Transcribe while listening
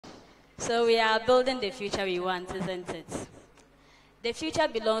So we are building the future we want, isn't it? The future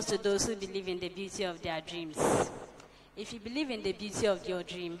belongs to those who believe in the beauty of their dreams. If you believe in the beauty of your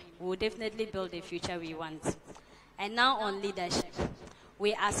dream, we will definitely build the future we want. And now on leadership,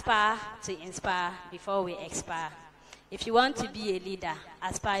 we aspire to inspire before we expire. If you want to be a leader,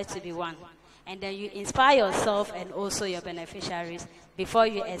 aspire to be one. And then you inspire yourself and also your beneficiaries before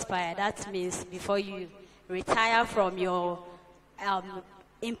you expire. That means before you retire from your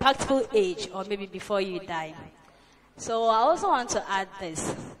impactful age, or maybe before you die. So I also want to add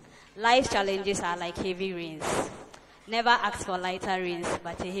this. Life challenges are like heavy rains. Never ask for lighter rains,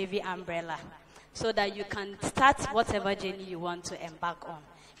 but a heavy umbrella, so that you can start whatever journey you want to embark on.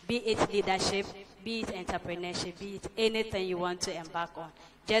 Be it leadership, be it entrepreneurship, be it anything you want to embark on.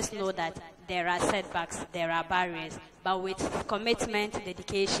 Just know that there are setbacks, there are barriers, but with commitment,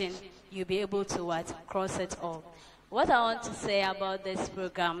 dedication, you'll be able to cross it all. What I want to say about this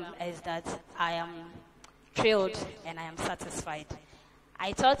program is that I am thrilled and I am satisfied.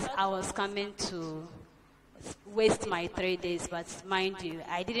 I thought I was coming to waste my 3 days, but mind you,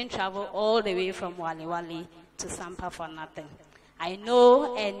 I didn't travel all the way from Wale Wale to Sampa for nothing. I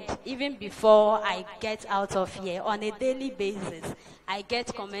know, and even before I get out of here, on a daily basis, I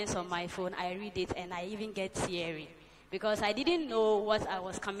get comments on my phone, I read it, and I even get teary. Because I didn't know what I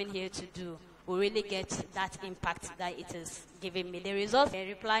was coming here to do will really get that impact that it is giving me. The result they're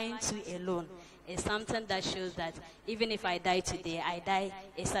replying to alone is something that shows that even if I die today, I die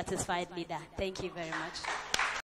a satisfied leader. Thank you very much.